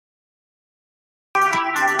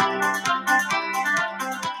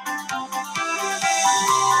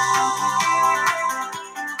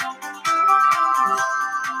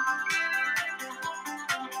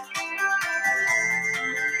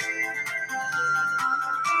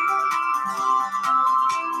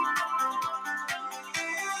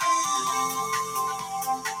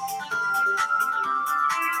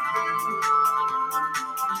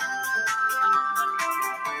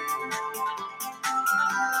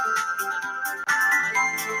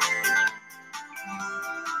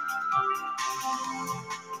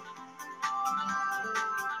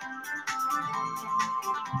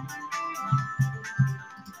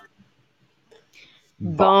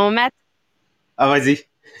part. Bon matin. Ah, vas-y.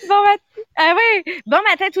 Bon matin. Ah oui. Bon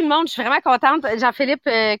matin tout le monde. Je suis vraiment contente, Jean-Philippe,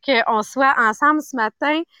 qu'on soit ensemble ce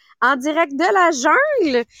matin en direct de la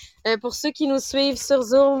jungle. Pour ceux qui nous suivent sur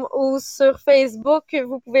Zoom ou sur Facebook,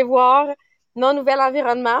 vous pouvez voir mon nouvel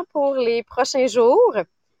environnement pour les prochains jours.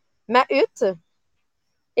 Ma hutte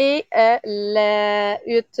et la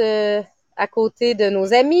hutte à côté de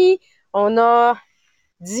nos amis. On a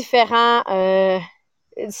différents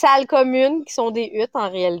salles communes qui sont des huttes en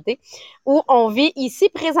réalité, où on vit ici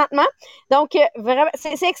présentement. Donc, vraiment,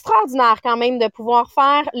 c'est extraordinaire quand même de pouvoir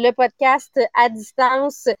faire le podcast à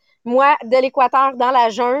distance, moi de l'Équateur dans la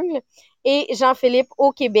jungle et Jean-Philippe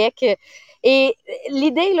au Québec. Et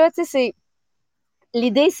l'idée, là, tu sais,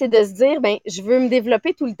 c'est de se dire, ben, je veux me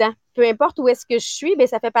développer tout le temps. Peu importe où est-ce que je suis, ben,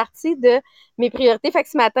 ça fait partie de mes priorités. Fait que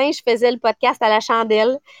ce matin, je faisais le podcast à la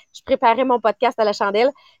chandelle. Je préparais mon podcast à la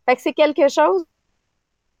chandelle. Fait que c'est quelque chose.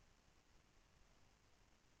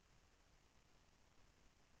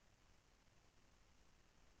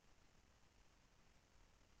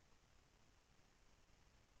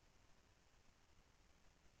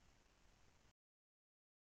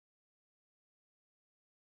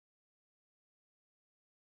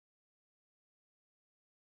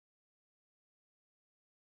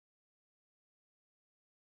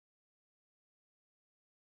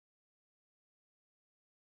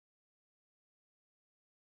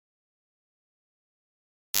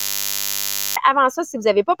 Avant ça, si vous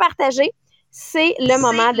n'avez pas partagé, c'est le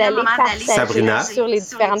moment d'aller partager Sabrina, sur les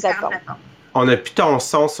différentes plateformes. on n'a plus ton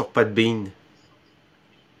son sur Podbean.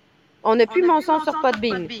 On n'a plus mon son sur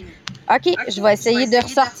Podbean. OK, je vais essayer de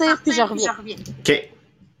ressortir, puis je reviens. OK.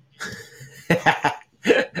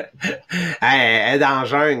 Elle est dans la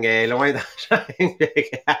jungle, elle est loin dans la jungle.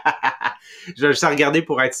 Je vais juste regarder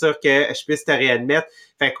pour être sûr que je puisse te réadmettre.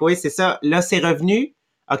 Fait que oui, c'est ça. Là, c'est revenu.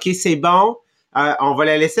 OK, c'est bon. On va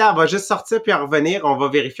la laisser, elle va juste sortir puis revenir. On va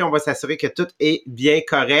vérifier, on va s'assurer que tout est bien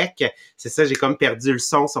correct. C'est ça, j'ai comme perdu le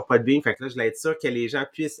son sur Podbean. Fait que là, je vais être sûr que les gens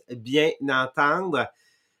puissent bien entendre.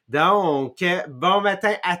 Donc, bon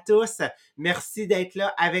matin à tous. Merci d'être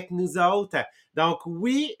là avec nous autres. Donc,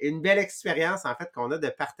 oui, une belle expérience, en fait, qu'on a de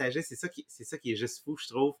partager. C'est ça qui est juste fou. Je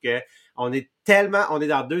trouve que on est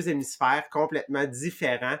dans deux hémisphères complètement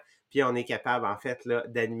différents, puis on est capable, en fait, là,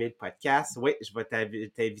 d'animer le podcast. Oui, je vais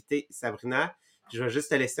t'inviter, Sabrina. Je vais juste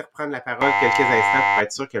te laisser reprendre la parole quelques instants pour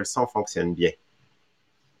être sûr que le son fonctionne bien.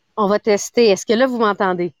 On va tester. Est-ce que là, vous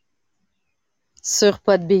m'entendez? Sur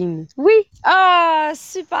Podbean. Oui. Ah,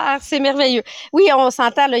 super. C'est merveilleux. Oui, on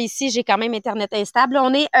s'entend là ici. J'ai quand même Internet instable.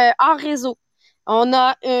 On est hors réseau.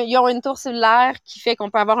 Ils ont une tour cellulaire qui fait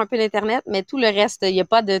qu'on peut avoir un peu d'Internet, mais tout le reste, il n'y a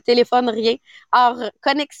pas de téléphone, rien. Hors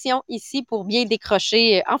connexion ici pour bien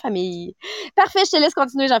décrocher en famille. Parfait, je te laisse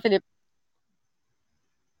continuer, Jean-Philippe.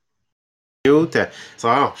 C'est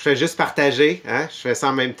vraiment, je fais juste partager, hein, je fais ça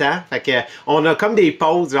en même temps. Fait que, on a comme des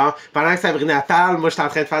pauses, genre, pendant que Sabrina parle, moi, je suis en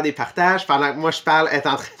train de faire des partages, pendant que moi, je parle, elle est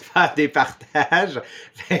en train de faire des partages.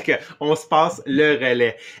 Fait que, on se passe le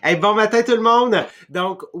relais. Hey, bon matin tout le monde!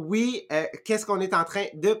 Donc, oui, qu'est-ce qu'on est en train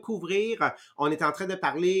de couvrir? On est en train de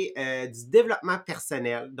parler du développement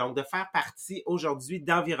personnel, donc de faire partie aujourd'hui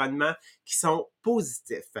d'environnements qui sont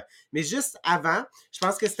positifs. Mais juste avant, je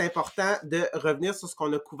pense que c'est important de revenir sur ce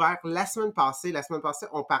qu'on a couvert la semaine passée. La semaine passée,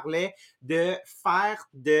 on parlait de faire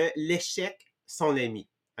de l'échec son ami.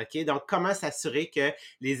 OK? Donc, comment s'assurer que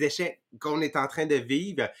les échecs qu'on est en train de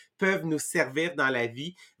vivre peuvent nous servir dans la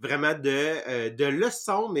vie vraiment de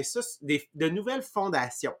leçons, mais ça, de nouvelles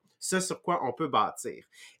fondations. Ça, sur quoi on peut bâtir.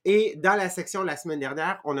 Et dans la section la semaine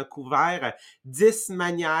dernière, on a couvert 10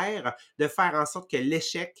 manières de faire en sorte que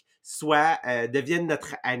l'échec devienne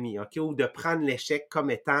notre ami, OK? Ou de prendre l'échec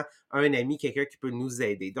comme étant un ami, quelqu'un qui peut nous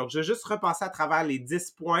aider. Donc, je vais juste repasser à travers les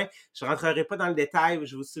 10 points. Je ne rentrerai pas dans le détail.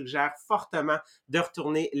 Je vous suggère fortement de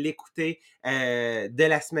retourner l'écouter de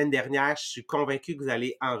la semaine dernière. Je suis convaincu que vous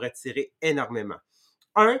allez en retirer énormément.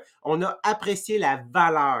 1, on a apprécié la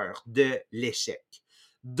valeur de l'échec.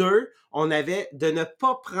 2, on avait de ne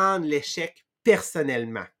pas prendre l'échec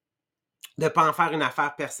personnellement, de ne pas en faire une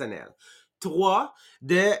affaire personnelle. 3,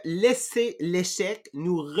 de laisser l'échec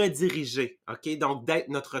nous rediriger, OK? Donc, d'être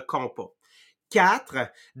notre compas.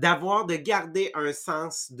 4, de garder un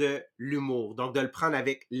sens de l'humour, donc de le prendre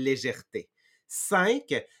avec légèreté. 5,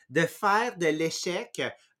 de faire de l'échec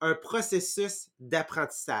un processus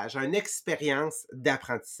d'apprentissage, une expérience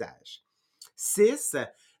d'apprentissage. 6,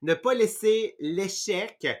 ne pas laisser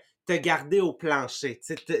l'échec te garder au plancher,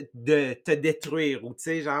 de te détruire ou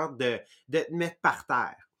genre de te mettre par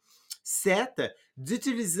terre. 7,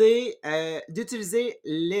 d'utiliser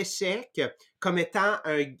l'échec comme étant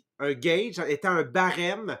un gauge, était un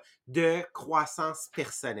barème de croissance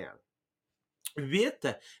personnelle. 8,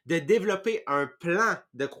 de développer un plan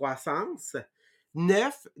de croissance.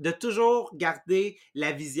 9, de toujours garder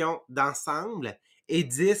la vision d'ensemble. Et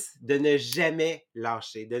 10, de ne jamais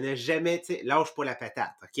lâcher, de ne jamais, tu sais, lâche pas la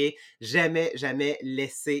patate, OK? Jamais, jamais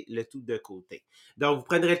laisser le tout de côté. Donc, vous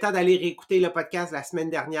prendrez le temps d'aller réécouter le podcast la semaine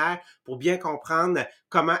dernière pour bien comprendre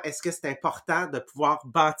comment est-ce que c'est important de pouvoir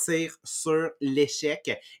bâtir sur l'échec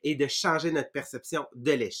et de changer notre perception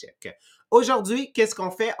de l'échec. Aujourd'hui, qu'est-ce qu'on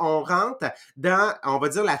fait? On rentre dans, on va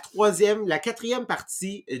dire, la quatrième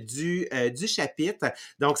partie du chapitre.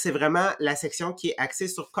 Donc, c'est vraiment la section qui est axée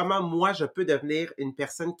sur comment moi, je peux devenir une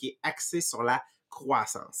personne qui est axée sur la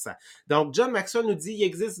croissance. Donc, John Maxwell nous dit, il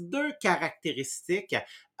existe 2 caractéristiques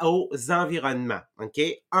aux environnements. OK?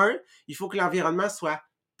 1, il faut que l'environnement soit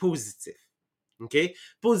positif. OK?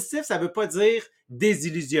 Positif, ça veut pas dire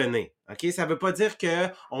désillusionné. OK? Ça veut pas dire que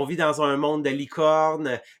on vit dans un monde de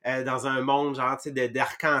licorne, dans un monde genre, tu sais,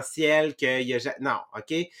 d'arc-en-ciel, qu'il y a... Non,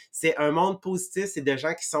 OK? C'est un monde positif, c'est de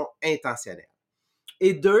gens qui sont intentionnels.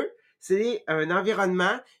 Et 2, c'est un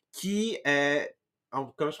environnement qui,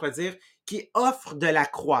 comment je pourrais dire, qui offre de la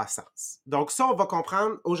croissance. Donc ça, on va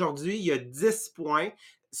comprendre aujourd'hui, il y a 10 points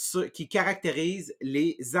qui caractérisent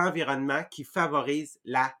les environnements qui favorisent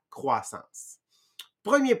la croissance.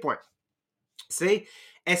 Premier point, c'est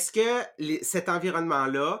est-ce que cet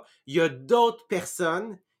environnement-là, il y a d'autres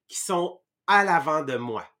personnes qui sont à l'avant de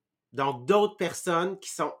moi? Donc, d'autres personnes qui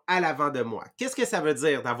sont à l'avant de moi. Qu'est-ce que ça veut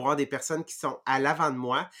dire d'avoir des personnes qui sont à l'avant de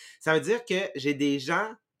moi? Ça veut dire que j'ai des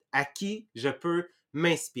gens à qui je peux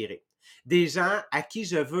m'inspirer, des gens à qui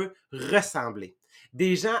je veux ressembler,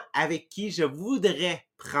 des gens avec qui je voudrais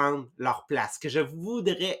prendre leur place, que je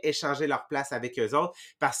voudrais échanger leur place avec eux autres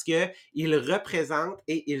parce que ils représentent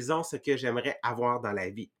et ils ont ce que j'aimerais avoir dans la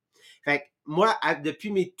vie. Fait que moi,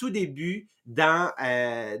 depuis mes tout débuts dans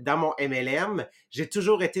mon MLM, j'ai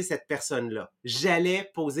toujours été cette personne-là.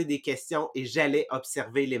 J'allais poser des questions et j'allais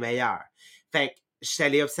observer les meilleurs. Fait que je suis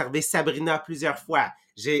allé observer Sabrina plusieurs fois.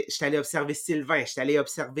 Je suis allé observer Sylvain. Je suis allé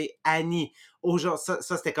observer Annie. Aujourd'hui,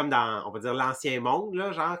 ça c'était comme dans, on va dire, l'ancien monde,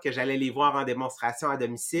 là, genre, que j'allais les voir en démonstration à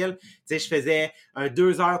domicile. Tu sais, je faisais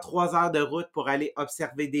 2 heures, 3 heures de route pour aller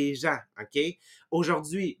observer des gens, OK?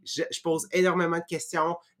 Aujourd'hui, je pose énormément de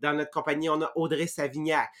questions. Dans notre compagnie, on a Audrey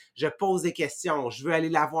Savignac. Je pose des questions. Je veux aller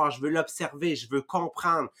la voir. Je veux l'observer. Je veux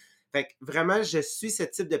comprendre. Fait que vraiment, je suis ce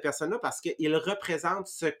type de personne-là parce qu'il représente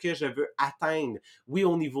ce que je veux atteindre. Oui,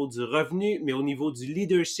 au niveau du revenu, mais au niveau du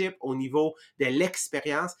leadership, au niveau de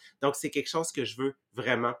l'expérience. Donc, c'est quelque chose que je veux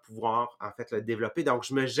vraiment pouvoir, en fait, le développer. Donc,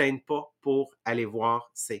 je me gêne pas pour aller voir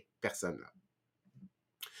ces personnes-là.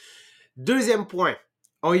 Deuxième point,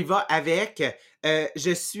 on y va avec,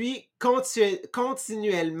 je suis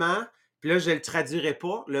continuellement, puis là, je le traduirai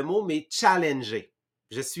pas, le mot, mais challengé.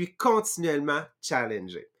 Je suis continuellement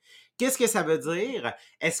challengé. Qu'est-ce que ça veut dire?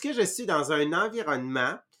 Est-ce que je suis dans un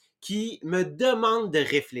environnement qui me demande de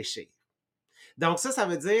réfléchir? Donc ça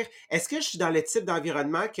veut dire, est-ce que je suis dans le type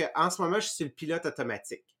d'environnement qu'en ce moment, je suis le pilote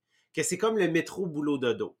automatique? Que c'est comme le métro boulot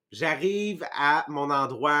dodo. J'arrive à mon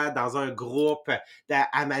endroit, dans un groupe,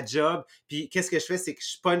 à ma job, puis qu'est-ce que je fais? C'est que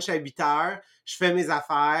je punch à 8 heures, je fais mes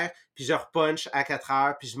affaires, puis je repunch à 4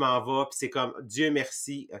 heures, puis je m'en vais, puis c'est comme Dieu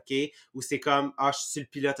merci, OK? Ou c'est comme, je suis le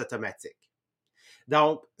pilote automatique.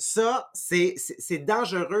 Donc, ça, c'est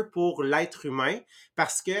dangereux pour l'être humain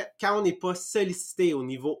parce que quand on n'est pas sollicité au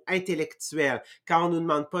niveau intellectuel, quand on ne nous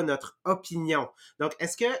demande pas notre opinion. Donc,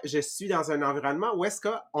 est-ce que je suis dans un environnement où est-ce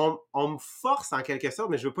qu'on me force en quelque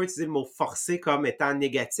sorte, mais je ne veux pas utiliser le mot forcer comme étant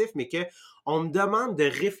négatif, mais que on me demande de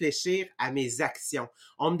réfléchir à mes actions.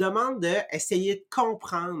 On me demande d'essayer de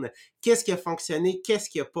comprendre qu'est-ce qui a fonctionné, qu'est-ce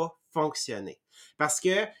qui n'a pas fonctionné. Parce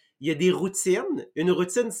que il y a des routines. Une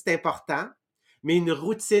routine, c'est important. Mais une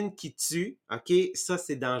routine qui tue, OK, ça,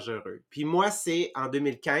 c'est dangereux. Puis moi, c'est en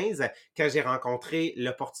 2015, quand j'ai rencontré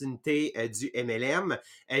l'opportunité du MLM,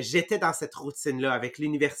 j'étais dans cette routine-là avec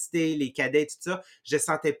l'université, les cadets, tout ça. Je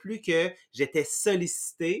sentais plus que j'étais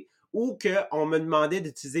sollicité ou qu'on me demandait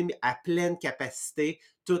d'utiliser à pleine capacité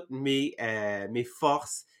toutes mes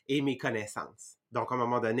forces et mes connaissances. Donc, à un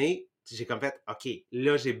moment donné, j'ai comme fait, OK,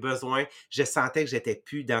 là, j'ai besoin, je sentais que j'étais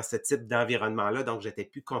plus dans ce type d'environnement-là, donc j'étais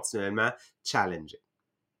plus continuellement challengé.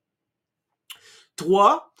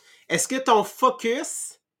 3, est-ce que ton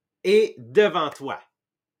focus est devant toi?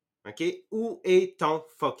 OK? Où est ton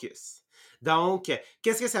focus? Donc,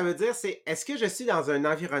 qu'est-ce que ça veut dire? C'est, est-ce que je suis dans un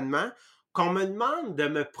environnement qu'on me demande de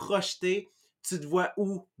me projeter? Tu te vois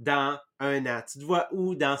où dans 1 an? Tu te vois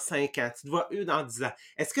où dans 5 ans? Tu te vois où dans 10 ans?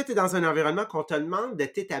 Est-ce que tu es dans un environnement qu'on te demande de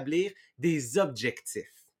t'établir des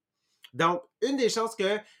objectifs? Donc, une des choses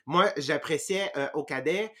que moi, j'appréciais au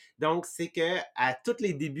cadet, donc, c'est que à tous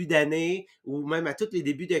les débuts d'année ou même à tous les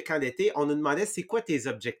débuts de camp d'été, on nous demandait c'est quoi tes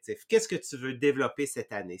objectifs? Qu'est-ce que tu veux développer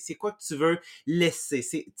cette année? C'est quoi que tu veux laisser?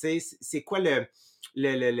 C'est quoi le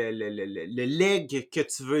leg que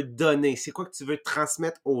tu veux donner? C'est quoi que tu veux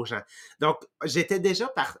transmettre aux gens? Donc, je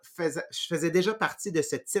faisais déjà partie de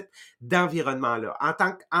ce type d'environnement-là. En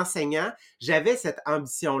tant qu'enseignant, j'avais cette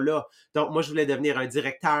ambition-là. Donc, moi, je voulais devenir un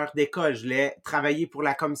directeur d'école. Je voulais travailler pour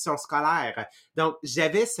la commission scolaire. Donc,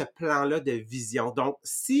 j'avais ce plan-là de vision. Donc,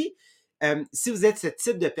 si vous êtes ce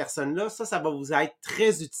type de personne-là, ça va vous être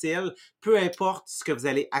très utile, peu importe ce que vous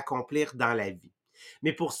allez accomplir dans la vie.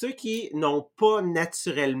 Mais pour ceux qui n'ont pas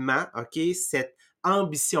naturellement, OK, cette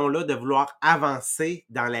ambition-là de vouloir avancer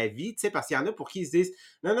dans la vie, tu sais, parce qu'il y en a pour qui ils se disent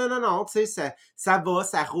non, non, non, non, tu sais, ça va,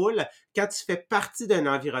 ça roule. Quand tu fais partie d'un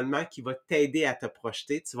environnement qui va t'aider à te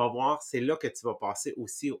projeter, tu vas voir, c'est là que tu vas passer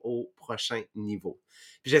aussi au prochain niveau.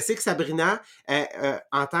 Puis je sais que Sabrina,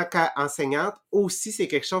 en tant qu'enseignante, aussi, c'est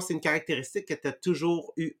quelque chose, c'est une caractéristique que tu as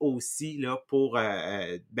toujours eu aussi là, pour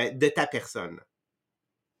de ta personne.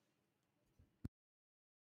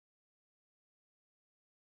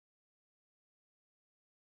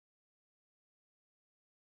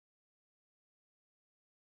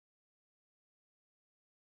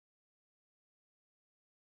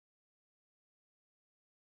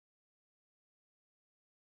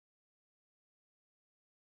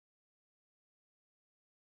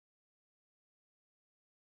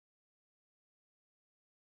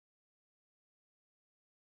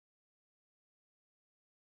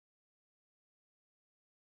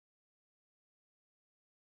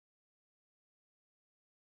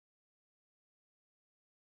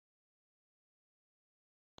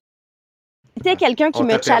 J'étais quelqu'un qui On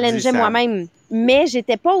me t'a perdu, challengeait Sam. moi-même, mais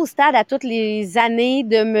j'étais pas au stade à toutes les années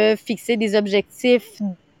de me fixer des objectifs.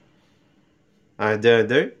 Un, deux, un,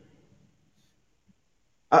 deux.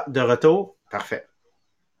 Ah, de retour? Parfait.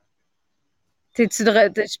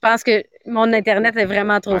 Je pense que mon Internet est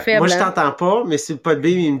vraiment trop Ouais. Moi, faible, je hein? t'entends pas, mais sur le pod B,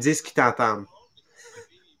 ils me disent qu'ils t'entendent.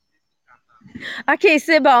 OK,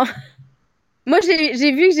 c'est bon. Moi,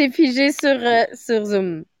 j'ai vu que j'ai figé sur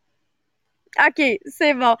Zoom. OK,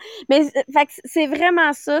 c'est bon. Mais fait que c'est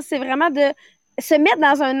vraiment ça, c'est vraiment de se mettre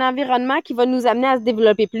dans un environnement qui va nous amener à se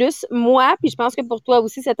développer plus. Moi, puis je pense que pour toi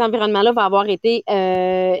aussi, cet environnement-là va avoir été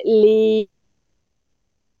les...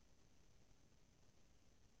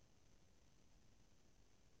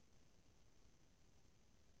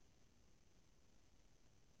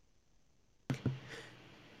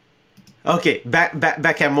 OK,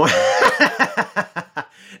 back à moi.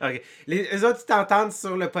 OK. Les autres, ils t'entendent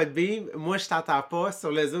sur le Podbeam. Moi, je t'entends pas.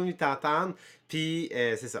 Sur le Zoom, ils t'entendent. Puis,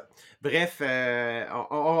 c'est ça. Bref,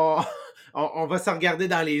 on va se regarder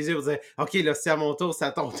dans les yeux et dire, OK, là, c'est à mon tour, c'est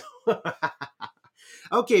à ton tour.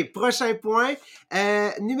 OK, prochain point.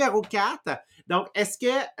 Numéro 4. Donc, est-ce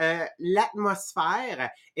que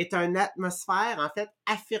l'atmosphère est une atmosphère, en fait,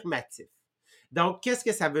 affirmative? Donc, qu'est-ce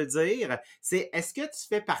que ça veut dire? C'est est-ce que tu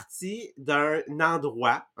fais partie d'un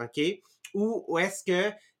endroit, OK, où est-ce que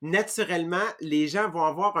naturellement les gens vont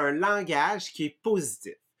avoir un langage qui est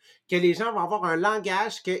positif? Que les gens vont avoir un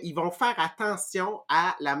langage qu'ils vont faire attention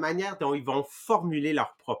à la manière dont ils vont formuler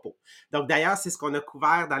leurs propos. Donc, d'ailleurs, c'est ce qu'on a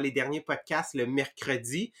couvert dans les derniers podcasts le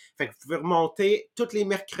mercredi. Fait que vous pouvez remonter tous les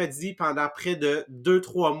mercredis pendant près de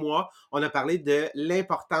 2-3 mois. On a parlé de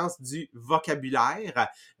l'importance du vocabulaire.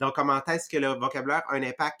 Donc, comment est-ce que le vocabulaire a un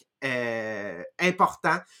impact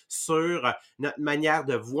important sur notre manière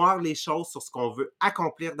de voir les choses, sur ce qu'on veut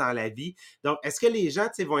accomplir dans la vie. Donc, est-ce que les gens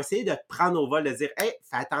vont essayer de te prendre au vol, de dire « Hey,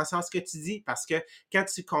 fais attention à ce que tu dis » parce que quand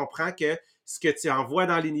tu comprends que ce que tu envoies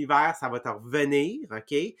dans l'univers, ça va te revenir,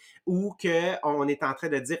 OK? Ou qu'on est en train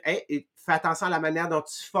de dire « Hey, fais attention à la manière dont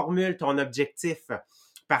tu formules ton objectif. »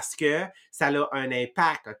 Parce que ça a un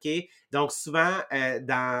impact, OK? Donc, souvent,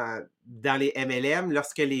 dans les MLM,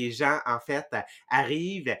 lorsque les gens, en fait,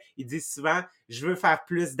 arrivent, ils disent souvent « Je veux faire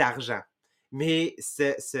plus d'argent ». Mais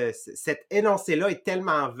cet énoncé-là est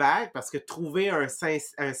tellement vague parce que trouver un 5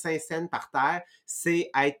 cents par terre,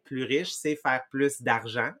 c'est être plus riche, c'est faire plus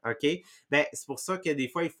d'argent, OK? Ben, c'est pour ça que des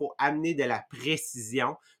fois, il faut amener de la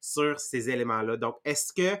précision sur ces éléments-là. Donc,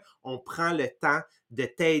 est-ce que on prend le temps de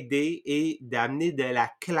t'aider et d'amener de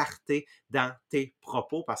la clarté dans tes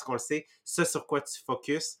propos? Parce qu'on le sait, ce sur quoi tu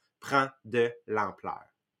focuses prend de l'ampleur.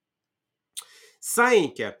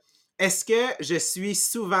 5. Est-ce que je suis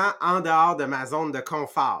souvent en dehors de ma zone de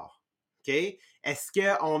confort? OK? Est-ce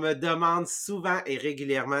qu'on me demande souvent et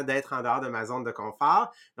régulièrement d'être en dehors de ma zone de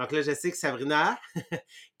confort? Donc là, je sais que Sabrina,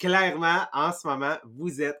 clairement, en ce moment,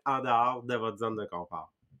 vous êtes en dehors de votre zone de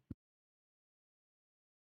confort.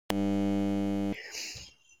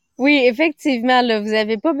 Oui, effectivement, là, vous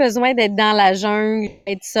n'avez pas besoin d'être dans la jungle,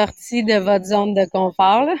 d'être sorti de votre zone de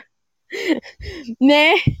confort, là.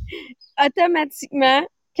 Mais automatiquement,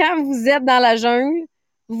 quand vous êtes dans la jungle,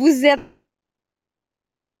 vous êtes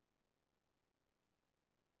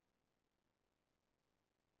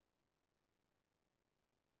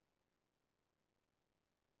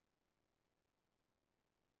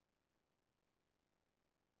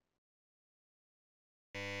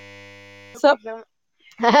ça.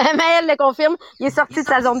 Mais elle le confirme, il est sorti de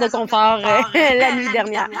sa zone de confort la nuit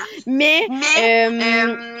dernière. Mais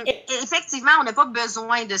effectivement, on n'a pas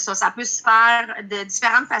besoin de ça. Ça peut se faire de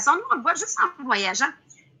différentes façons. Nous, on le voit juste en voyageant.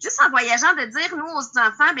 Juste en voyageant, de dire, nous, aux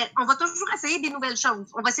enfants, ben, on va toujours essayer des nouvelles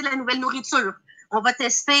choses. On va essayer de la nouvelle nourriture. On va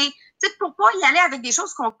tester. Tu sais, pour pas y aller avec des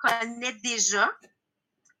choses qu'on connaît déjà.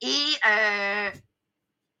 Et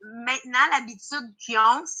maintenant, l'habitude qu'ils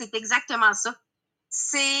ont, c'est exactement ça.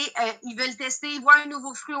 Ils veulent tester, ils voient un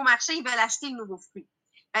nouveau fruit au marché, ils veulent acheter le nouveau fruit.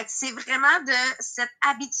 Fait que c'est vraiment de cette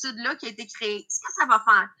habitude-là qui a été créée. Ce que ça va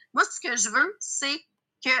faire, moi, ce que je veux, c'est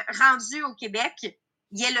que rendu au Québec,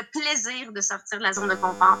 il y ait le plaisir de sortir de la zone de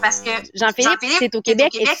confort. Parce que Jean-Philippe, c'est au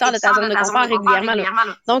Québec et tu sors de ta zone de confort régulièrement.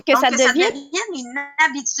 Là. Donc, que ça devienne une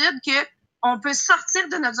habitude que on peut sortir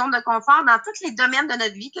de notre zone de confort dans tous les domaines de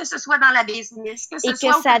notre vie, que ce soit dans la business, que ce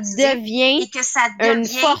soit au quotidien, et que ça devienne une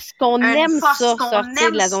force qu'on aime ça,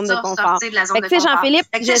 sortir de la zone de confort. Fait que tu sais, Jean-Philippe,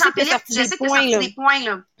 je sais que tu as sorti des points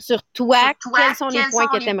là, sur toi. Quels sont les points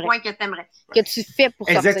que tu aimerais? Que tu fais pour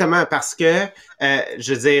sortir? Exactement, parce que,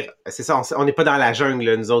 je veux dire, c'est ça, on n'est pas dans la jungle,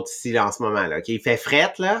 là, nous autres, ici, là, en ce moment, là, OK? Il fait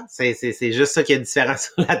fret, là, c'est juste ça qui est différent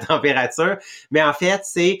sur la température, mais en fait,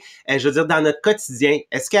 c'est, je veux dire, dans notre quotidien,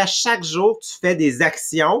 est-ce qu'à chaque jour, tu fais des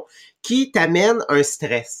actions qui t'amènent un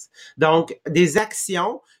stress? Donc, des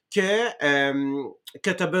actions que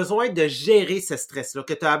tu as besoin de gérer ce stress-là,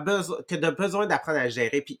 que tu as besoin d'apprendre à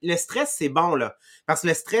gérer. Puis le stress, c'est bon, là. Parce que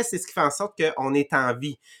le stress, c'est ce qui fait en sorte qu'on est en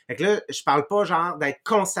vie. Fait que là, je parle pas genre d'être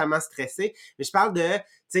constamment stressé, mais je parle de, tu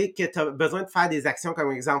sais, que tu as besoin de faire des actions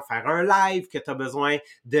comme exemple, faire un live, que tu as besoin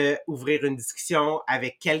d'ouvrir une discussion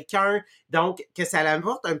avec quelqu'un. Donc, que ça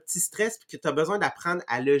apporte un petit stress puis que tu as besoin d'apprendre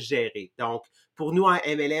à le gérer. Donc, pour nous en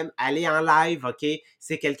MLM, aller en live, OK,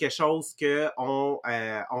 c'est quelque chose que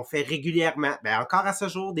on fait régulièrement. Ben encore à ce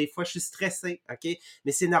jour, des fois, je suis stressé, OK,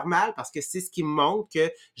 mais c'est normal parce que c'est ce qui me montre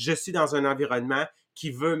que je suis dans un environnement qui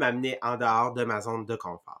veut m'amener en dehors de ma zone de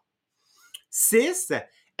confort. 6.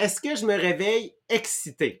 Est-ce que je me réveille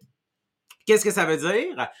excité? Qu'est-ce que ça veut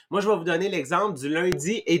dire? Moi, je vais vous donner l'exemple du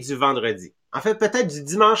lundi et du vendredi. En fait, peut-être du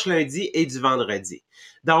dimanche, lundi et du vendredi.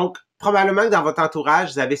 Donc, probablement que dans votre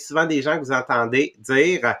entourage, vous avez souvent des gens que vous entendez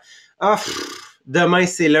dire « Ah, demain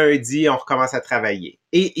c'est lundi, on recommence à travailler. »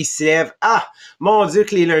 Et ils se lèvent « Ah, mon Dieu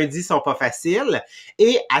que les lundis sont pas faciles. »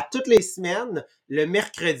 Et à toutes les semaines, le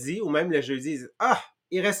mercredi ou même le jeudi, ils disent « Ah,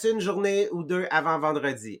 il reste une journée ou deux avant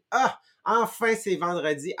vendredi. Ah, enfin c'est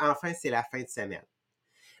vendredi, enfin c'est la fin de semaine. »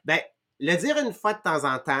 Ben, le dire une fois de temps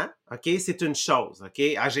en temps, OK, c'est une chose, OK?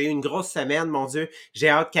 Ah, j'ai eu une grosse semaine, mon Dieu, j'ai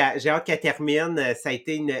hâte qu'elle termine. Ça a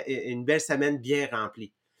été une belle semaine bien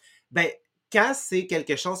remplie. Ben, quand c'est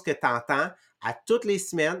quelque chose que tu entends à toutes les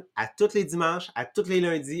semaines, à tous les dimanches, à tous les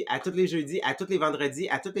lundis, à tous les jeudis, à tous les vendredis,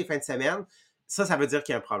 à toutes les fins de semaine, ça veut dire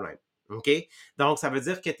qu'il y a un problème. OK? Donc, ça veut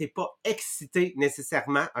dire que tu n'es pas excité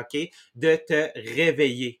nécessairement, OK, de te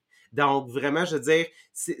réveiller. Donc, vraiment, je veux dire,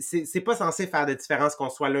 c'est pas censé faire de différence qu'on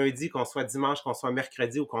soit lundi, qu'on soit dimanche, qu'on soit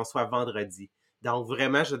mercredi ou qu'on soit vendredi. Donc,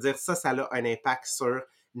 vraiment, je veux dire, ça a un impact sur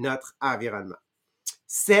notre environnement.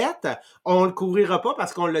 7, on ne le couvrira pas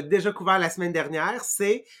parce qu'on l'a déjà couvert la semaine dernière,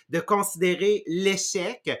 c'est de considérer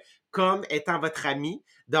l'échec comme étant votre ami,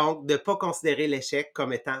 donc de ne pas considérer l'échec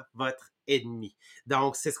comme étant votre ennemi.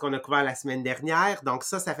 Donc, c'est ce qu'on a couvert la semaine dernière. Donc,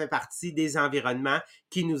 ça fait partie des environnements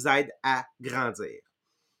qui nous aident à grandir.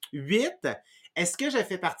 8, est-ce que je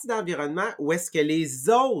fais partie d'environnements où est-ce que les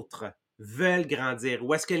autres veulent grandir,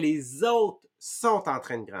 où est-ce que les autres sont en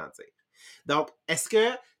train de grandir? Donc, est-ce que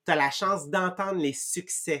tu as la chance d'entendre les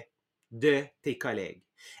succès de tes collègues?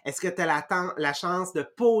 Est-ce que tu as la chance de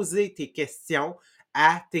poser tes questions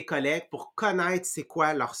à tes collègues pour connaître c'est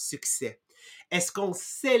quoi leur succès? Est-ce qu'on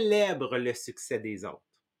célèbre le succès des autres?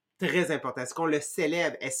 Très important. Est-ce qu'on le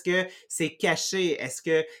célèbre? Est-ce que c'est caché? Est-ce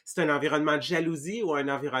que c'est un environnement de jalousie ou un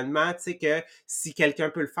environnement, tu sais, que si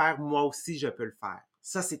quelqu'un peut le faire, moi aussi, je peux le faire?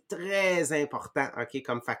 Ça, c'est très important, OK,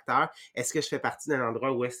 comme facteur. Est-ce que je fais partie d'un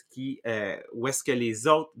endroit où est-ce que les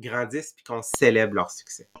autres grandissent puis qu'on célèbre leur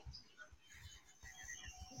succès?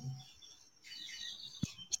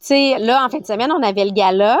 Tu sais, là, en fin de semaine, on avait le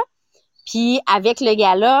gala. Puis avec le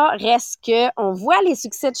gala, reste que on voit les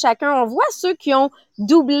succès de chacun, on voit ceux qui ont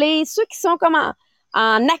doublé, ceux qui sont comme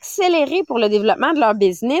en accélérer pour le développement de leur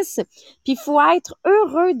business. Puis il faut être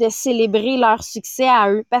heureux de célébrer leur succès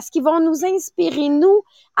à eux parce qu'ils vont nous inspirer, nous,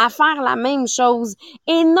 à faire la même chose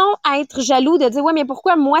et non à être jaloux de dire « Ouais, mais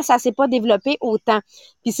pourquoi moi, ça s'est pas développé autant? »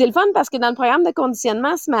 Puis c'est le fun parce que dans le programme de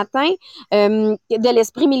conditionnement ce matin de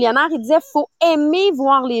l'esprit millionnaire, il disait « Faut aimer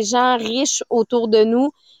voir les gens riches autour de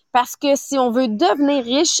nous. » Parce que si on veut devenir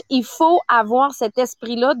riche, il faut avoir cet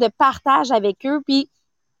esprit-là de partage avec eux, puis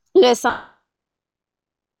le sens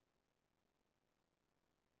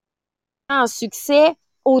en succès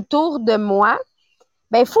autour de moi.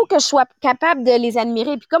 Ben, il faut que je sois capable de les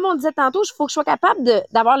admirer. Puis comme on disait tantôt, il faut que je sois capable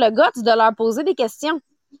d'avoir le guts de leur poser des questions.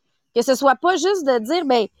 Que ce soit pas juste de dire,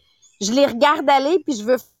 ben, je les regarde aller, puis je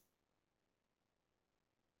veux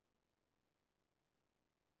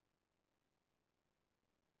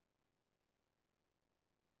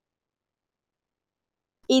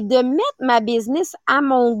et de mettre ma business à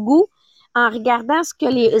mon goût en regardant ce que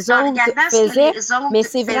les autres faisaient. Mais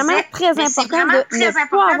c'est vraiment très important de ne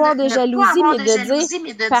pas avoir de jalousie, mais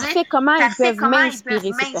de dire, parfait, comment ils peuvent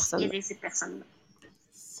m'inspirer, ces personnes-là.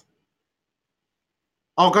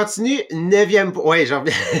 On continue, 9e point. Ouais, genre,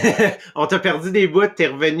 on t'a perdu des bouts, t'es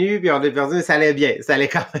revenu, puis on a perdu, mais ça allait bien. Ça allait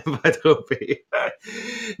quand même pas trop pire.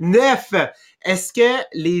 9. Est-ce que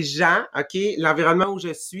les gens, OK, l'environnement où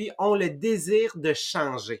je suis, ont le désir de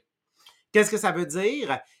changer? Qu'est-ce que ça veut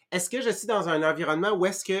dire? Est-ce que je suis dans un environnement où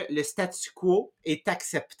est-ce que le statu quo est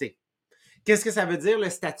accepté? Qu'est-ce que ça veut dire, le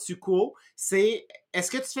statu quo? C'est,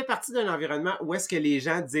 est-ce que tu fais partie d'un environnement où est-ce que les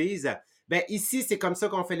gens disent, ben ici, c'est comme ça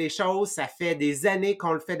qu'on fait les choses, ça fait des années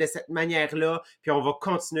qu'on le fait de cette manière-là, puis on va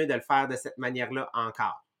continuer de le faire de cette manière-là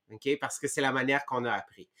encore, OK? Parce que c'est la manière qu'on a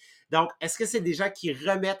appris. Donc, est-ce que c'est des gens qui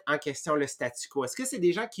remettent en question le statu quo? Est-ce que c'est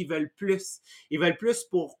des gens qui veulent plus? Ils veulent plus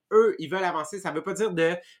pour eux, ils veulent avancer. Ça ne veut pas dire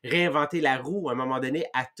de réinventer la roue à un moment donné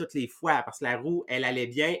à toutes les fois, parce que la roue, elle allait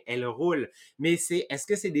bien, elle roule. Mais c'est, est-ce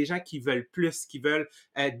que c'est des gens qui veulent plus, qui veulent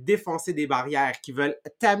défoncer des barrières, qui veulent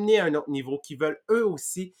t'amener à un autre niveau, qui veulent eux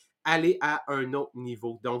aussi aller à un autre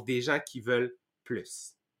niveau. Donc, des gens qui veulent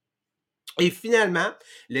plus. Et finalement,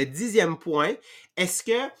 le 10e point, est-ce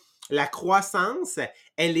que la croissance,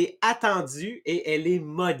 elle est attendue et elle est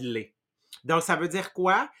modelée? Donc, ça veut dire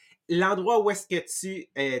quoi? L'endroit où est-ce que tu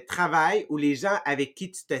travailles ou les gens avec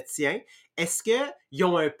qui tu te tiens, est-ce qu'ils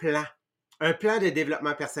ont un plan? Un plan de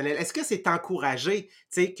développement personnel. Est-ce que c'est encouragé, tu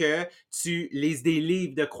sais, que tu lises des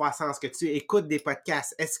livres de croissance, que tu écoutes des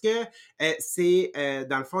podcasts? Est-ce que c'est,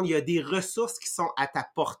 dans le fond, il y a des ressources qui sont à ta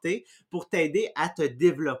portée pour t'aider à te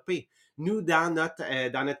développer? Nous, dans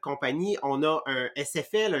notre compagnie, on a un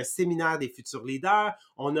SFL, un séminaire des futurs leaders,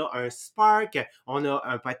 on a un Spark, on a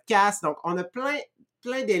un podcast. Donc, on a plein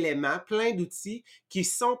d'éléments, plein d'outils qui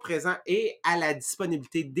sont présents et à la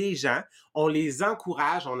disponibilité des gens. On les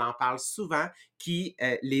encourage, on en parle souvent, qui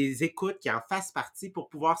les écoutent, qui en fassent partie pour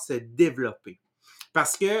pouvoir se développer.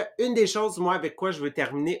 Parce que une des choses, moi, avec quoi je veux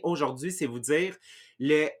terminer aujourd'hui, c'est vous dire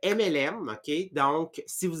le MLM, OK? Donc,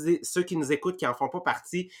 si ceux qui nous écoutent, qui en font pas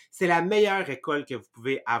partie, c'est la meilleure école que vous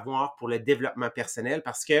pouvez avoir pour le développement personnel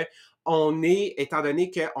parce que étant donné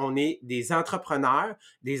qu'on est des entrepreneurs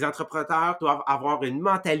doivent avoir une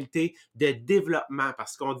mentalité de développement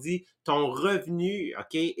parce qu'on dit ton revenu,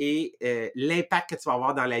 OK, et l'impact que tu vas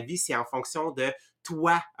avoir dans la vie, c'est en fonction de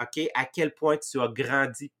toi, OK, à quel point tu as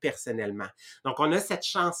grandi personnellement. Donc, on a cette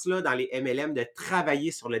chance-là dans les MLM de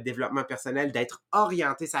travailler sur le développement personnel, d'être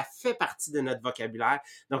orienté. Ça fait partie de notre vocabulaire.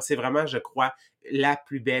 Donc, c'est vraiment, je crois, la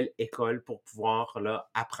plus belle école pour pouvoir là,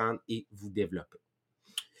 apprendre et vous développer.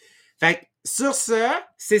 Fait que, sur ce,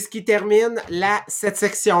 c'est ce qui termine cette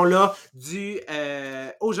section-là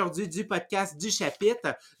aujourd'hui du podcast du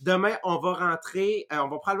chapitre. Demain, on va rentrer, on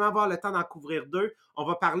va probablement avoir le temps d'en couvrir 2. On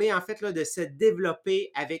va parler en fait là, de se développer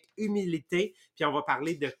avec humilité, puis on va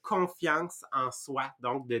parler de confiance en soi,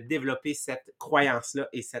 donc de développer cette croyance-là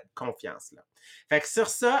et cette confiance-là. Fait que sur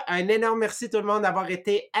ça, un énorme merci tout le monde d'avoir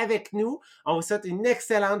été avec nous. On vous souhaite une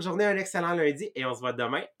excellente journée, un excellent lundi et on se voit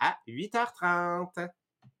demain à 8h30.